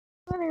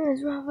name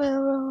is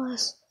Raphael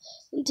Rojas,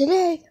 and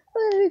today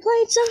we're going to be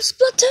playing some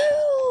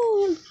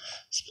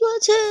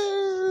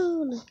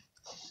Splatoon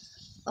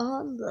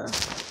on the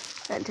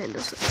Nintendo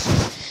Switch.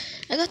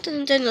 I got the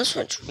Nintendo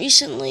Switch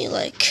recently,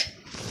 like,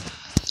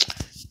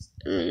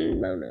 I don't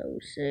know,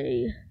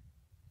 say,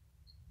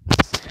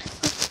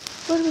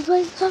 we're going to be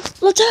playing some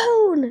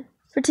Splatoon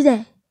for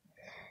today.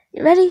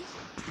 You ready?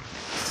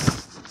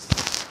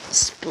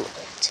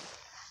 Split.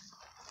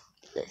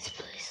 Let's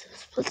play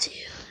some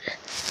Splatoon.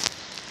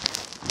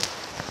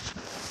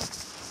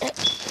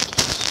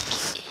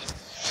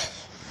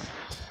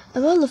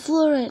 I'm on the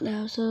floor right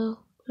now, so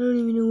I don't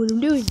even know what I'm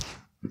doing.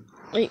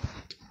 Wait,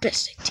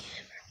 best idea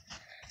ever.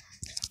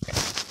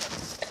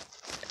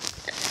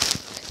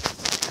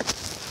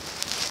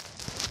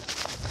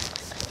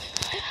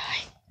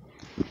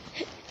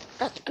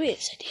 Not the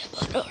greatest idea,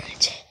 but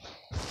alright.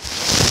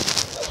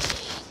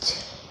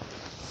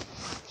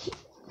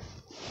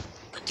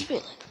 Let's do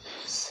it like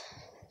this.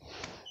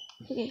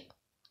 Okay.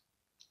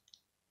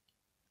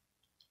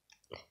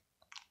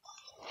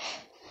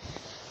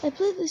 I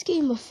played this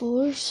game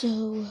before,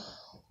 so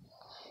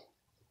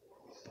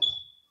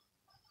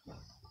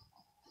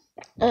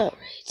alright.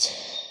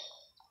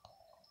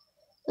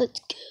 Let's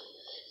go.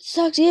 Let's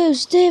talk to you,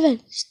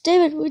 Steven.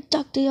 Steven, we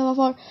talked to you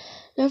before.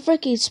 You're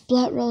freaking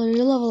Splat Roller,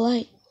 you're level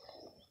 8.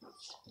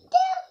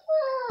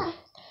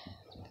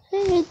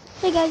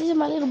 Hey guys, this is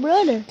my little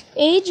brother,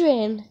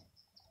 Adrian.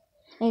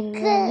 And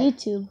on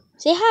YouTube.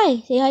 Say hi.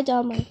 Say hi to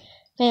all my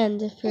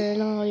fans if you're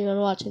not even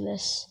watching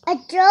this.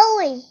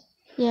 Joey.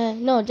 Yeah,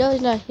 no,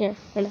 Joey's not here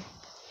right now.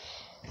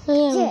 So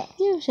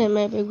yeah, say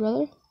my big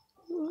brother.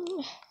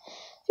 You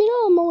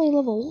know I'm only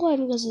level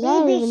 1 because I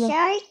don't even know.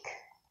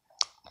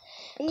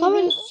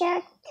 Baby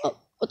shark. Oh,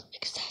 what the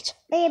heck is that?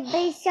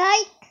 Baby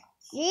shark.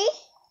 See?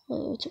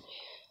 What's over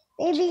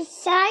here? Baby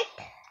shark.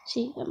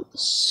 See, I'm a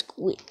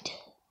squid.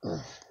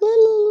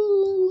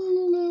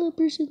 Little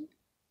person.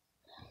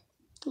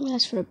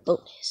 That's for a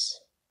bonus.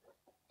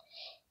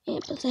 Yeah,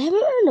 but I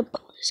haven't earned a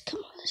bonus. Come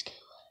on, let's go.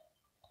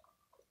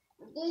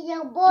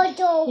 Little boy,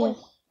 Joey.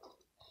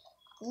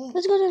 Yeah.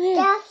 Let's go down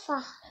here.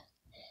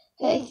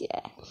 Heck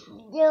yeah.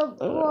 Little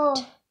boy.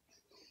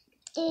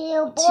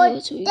 Little Let's see boy,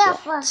 what we got.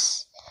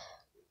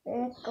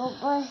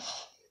 Goodbye.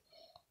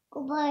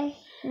 Goodbye.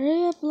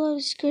 Hurry up,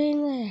 load screen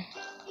there.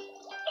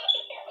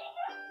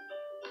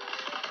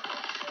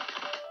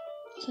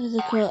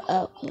 Physical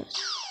output.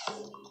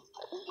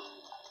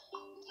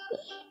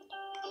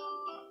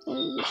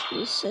 And just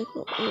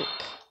recycle ink.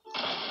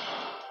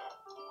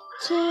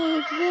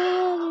 Take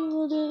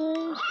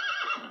that,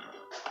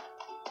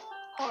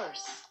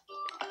 Horse.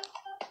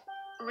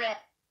 Red.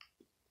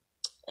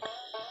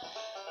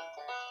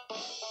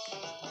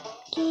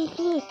 Take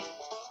that.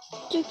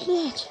 Take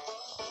that.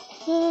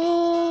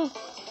 Ah.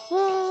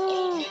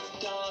 Ah.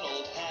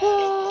 Ah.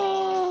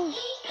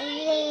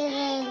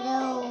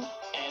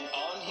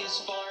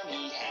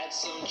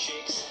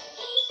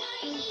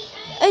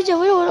 Hey Joe,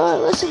 we don't want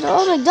to listen to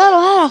Old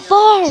MacDonald had a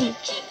farm.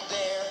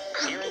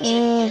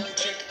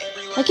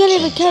 I can't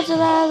even capture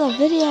that out of the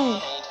video.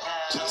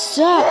 It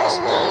sucks.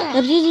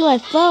 I'm using my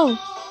phone.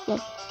 No,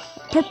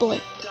 purple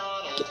it.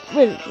 Get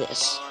rid of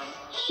this.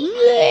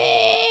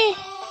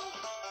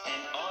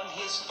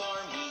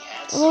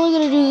 I'm only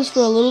gonna do this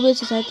for a little bit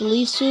since I have to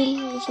leave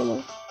soon or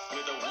something.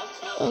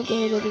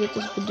 Okay, I'm gonna get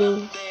this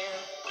Badoo.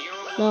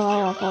 No, I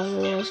don't want to follow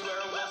anyways.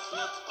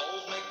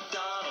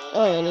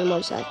 Oh, I need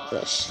more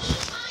sackfish.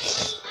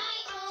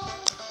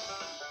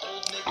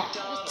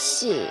 Let's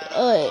see.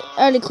 Oh, wait. I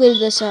already cleared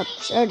this up.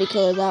 I already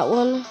cleared that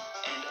one.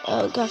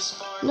 Oh, gosh.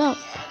 No.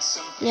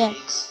 Yeah.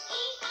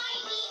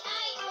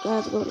 I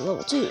have to go to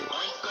level 2.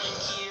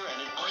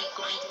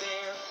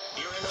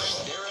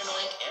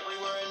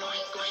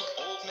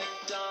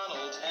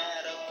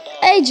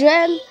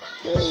 Adrian!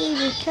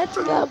 You're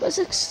catching up with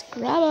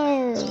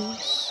subscribers.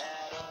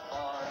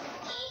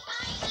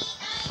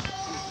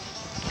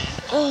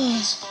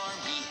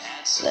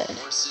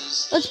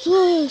 Let's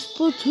play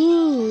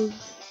Splatoon.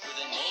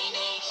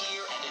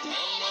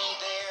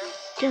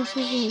 Guess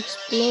we're the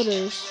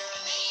exploders.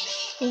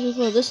 Let's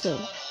go for this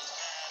thing.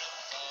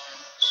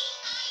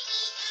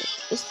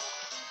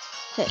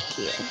 Heck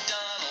yeah.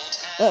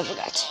 Oh, I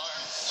forgot.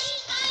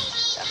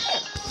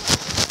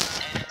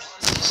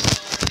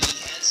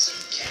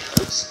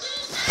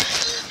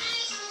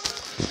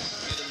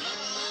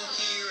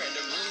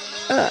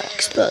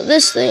 Explode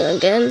this thing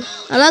again.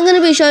 I'm not going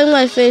to be showing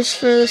my face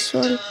for this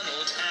one.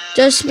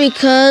 Just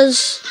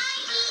because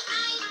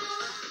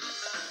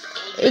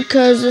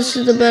this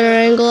is the better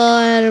angle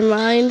I had in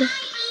mind.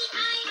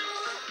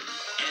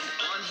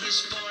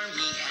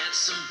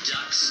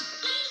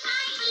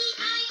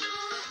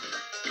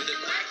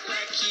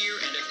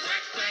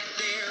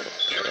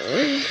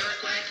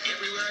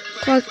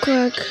 Quack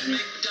quack.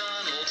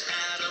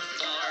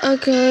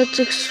 Okay, let's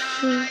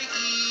explode.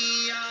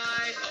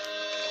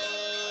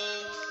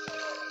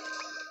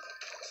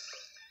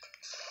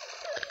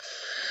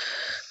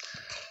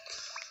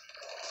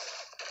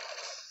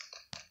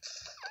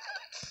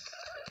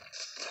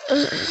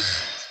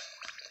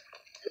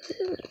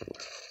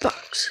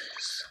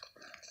 boxes.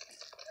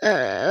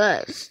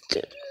 Alright, let's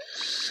do this.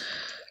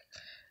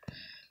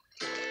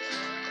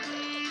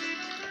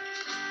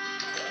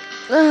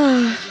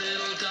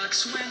 Little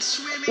ducks went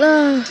swimming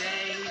one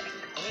day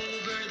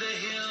over the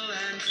hill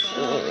and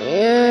far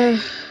Yeah.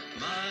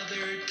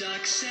 Mother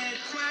duck said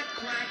quack,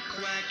 quack,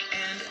 quack,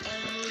 and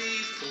only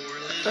 4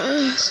 little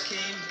ducks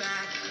came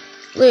back.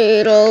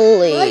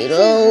 Little.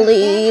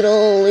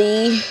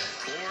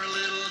 4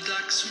 little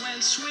ducks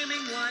went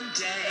swimming one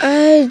day I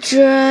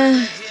over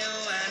the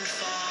hill and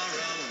far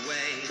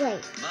away.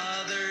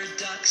 Mother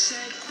duck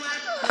said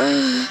quack, quack,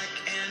 quack,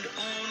 and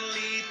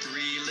only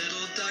 3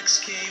 little ducks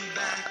came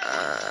back.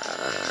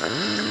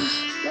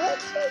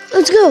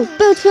 Let's go,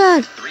 bounce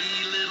pad. 3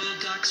 little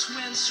ducks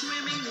went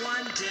swimming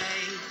one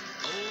day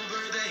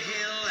over the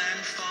hill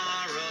and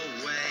far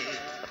away.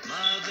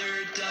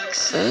 Mother duck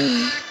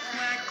said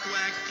quack, quack,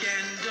 quack,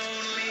 and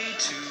only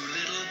 2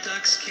 little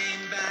ducks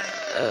came back.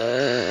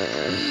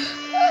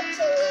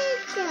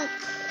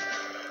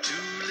 2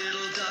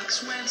 little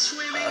ducks went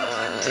swimming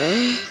one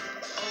day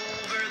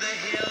over the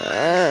hill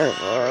and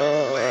far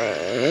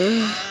away.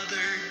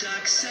 Mother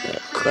duck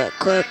said Quack,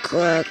 quack,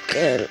 quack,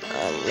 and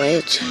I'm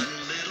late. 1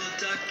 little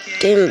duck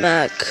Came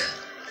back.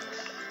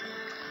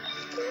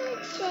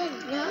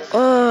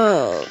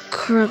 Oh,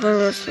 crap, I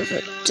was supposed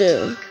to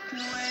do.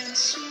 went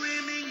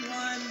swimming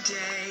one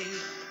day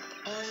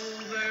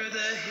over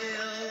the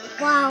hill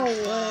Wow,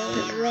 and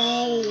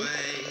way.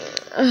 away.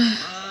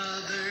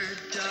 Mother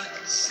duck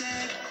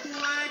said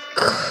quack,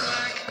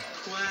 quack,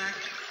 quack,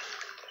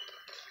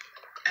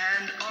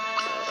 and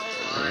all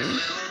 5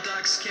 little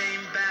ducks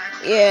came back.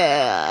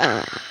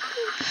 Yeah.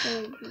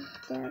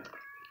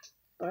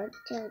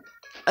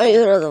 I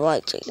go to the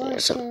light to hear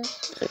some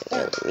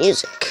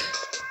music.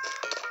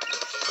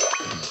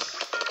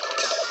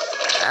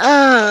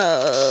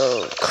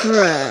 Oh,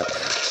 crap.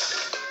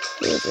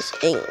 Here's this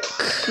ink.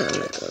 I'm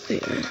gonna go up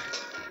here.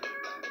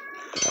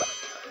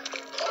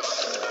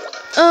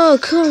 Oh,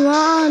 come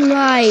on,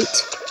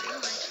 light.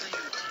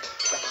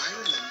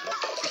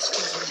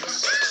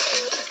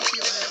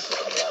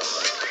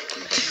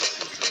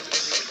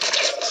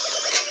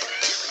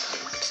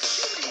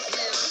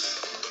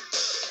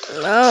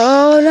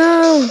 Oh,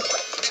 no.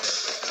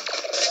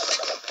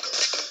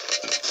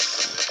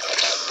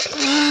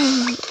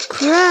 Oh,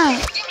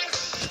 crap.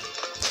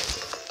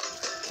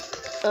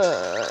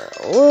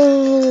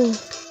 Whoa.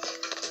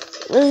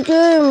 This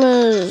game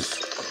is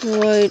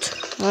quite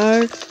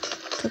hard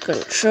to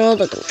control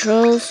the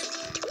controls,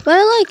 but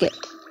I like it.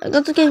 I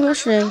got the game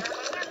yesterday.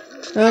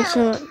 Not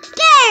so much.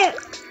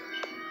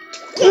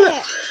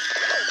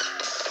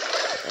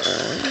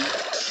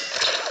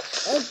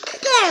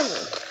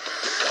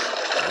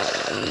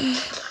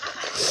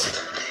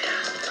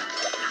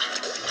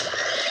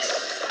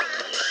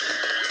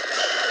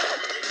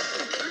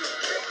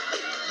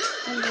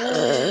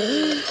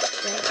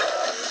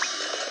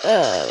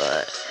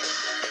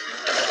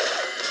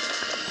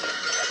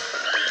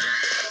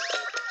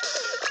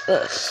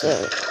 Let's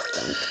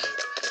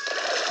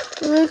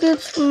make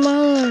it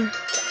smaller.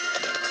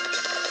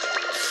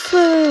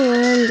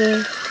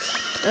 Surrender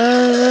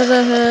over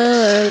the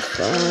hill and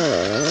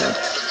far.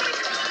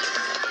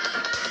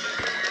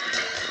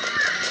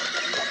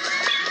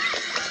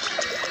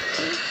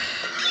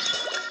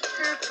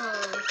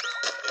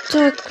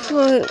 Talk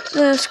like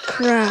this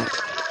crap.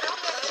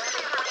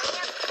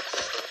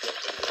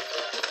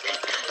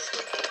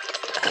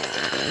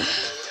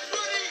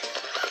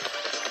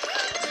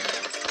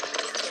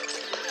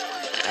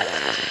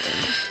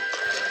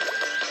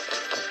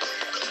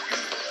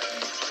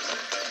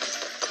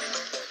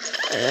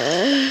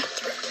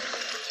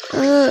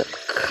 Oh,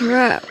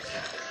 crap.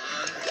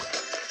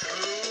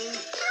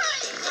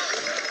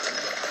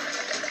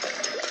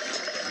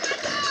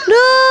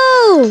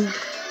 No!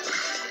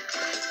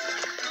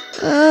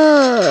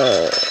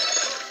 Oh,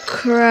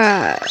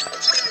 crap.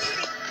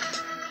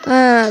 I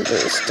have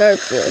to start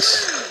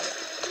this.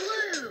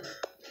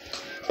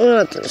 I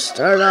have to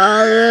start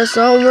all this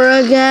over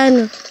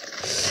again.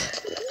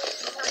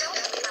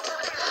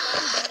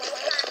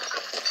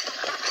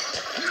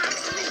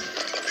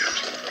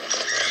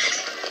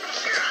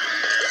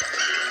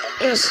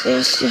 Yes.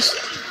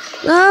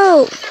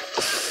 No!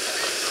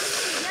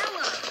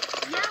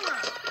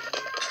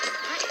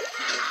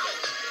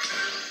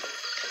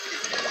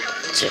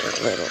 Dear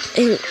little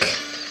ink.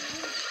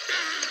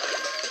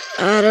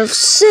 Out of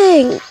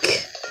sync.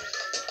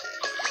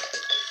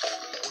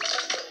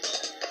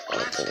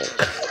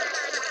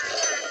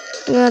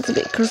 I'm gonna have to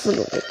be careful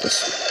with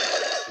this.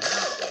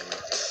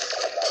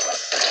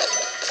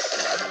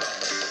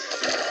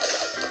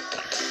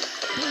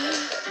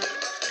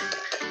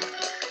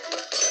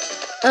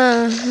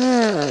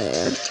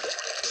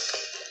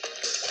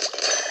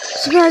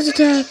 Surprise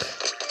attack.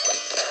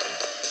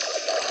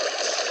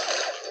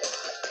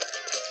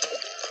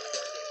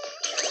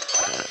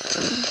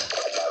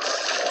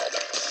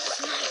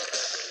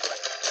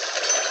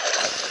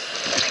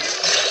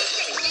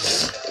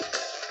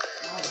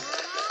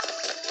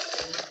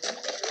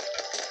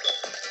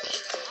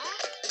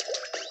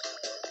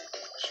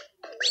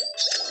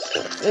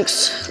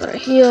 Fix our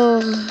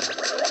heal.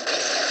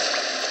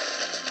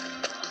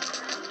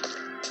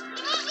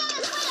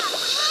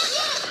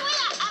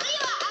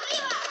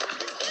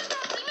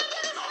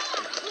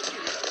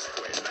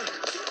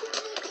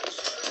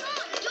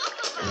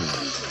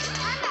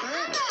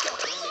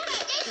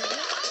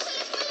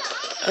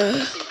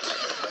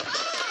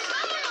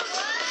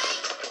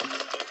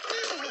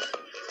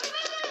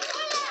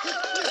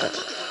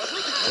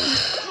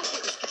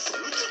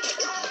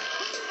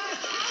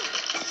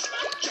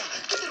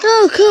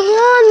 Oh, come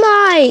on,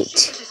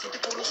 mate!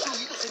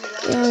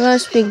 Yeah, I gotta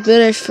speak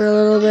British for a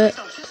little bit.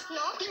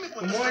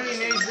 Good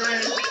morning,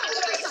 Adrian.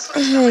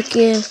 Heck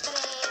yeah.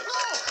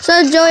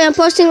 So, Joey, I'm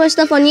posting my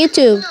stuff on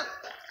YouTube.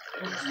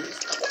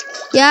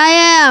 Yeah, I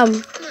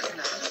am.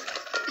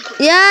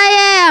 Yeah,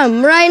 I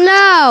am. Right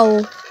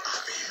now.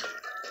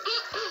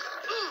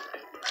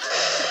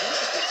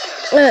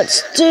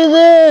 Let's do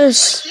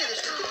this.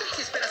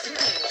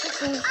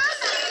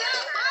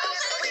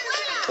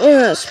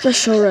 Yeah,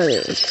 special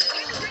ready.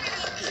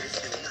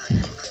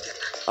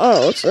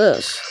 Oh, what's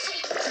this?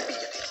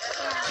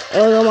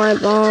 Oh, look at my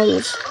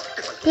bombs.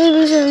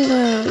 Babies in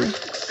them.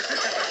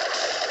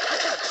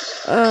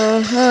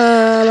 Oh,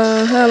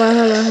 hello.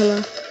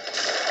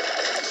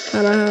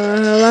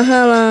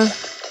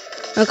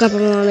 Oh, come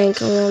on,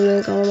 ink. You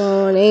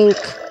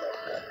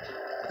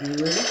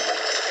ready?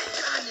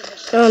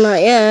 Oh, not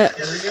yet.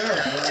 Here we go.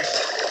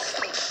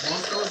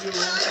 One told you a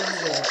long time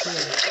ago.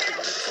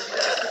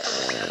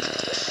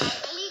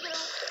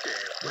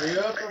 Hurry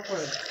up or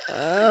quit.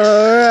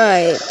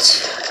 Alright.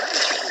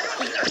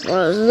 What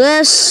was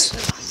this?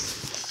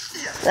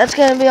 That's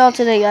gonna be all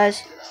today,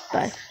 guys.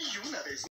 Bye.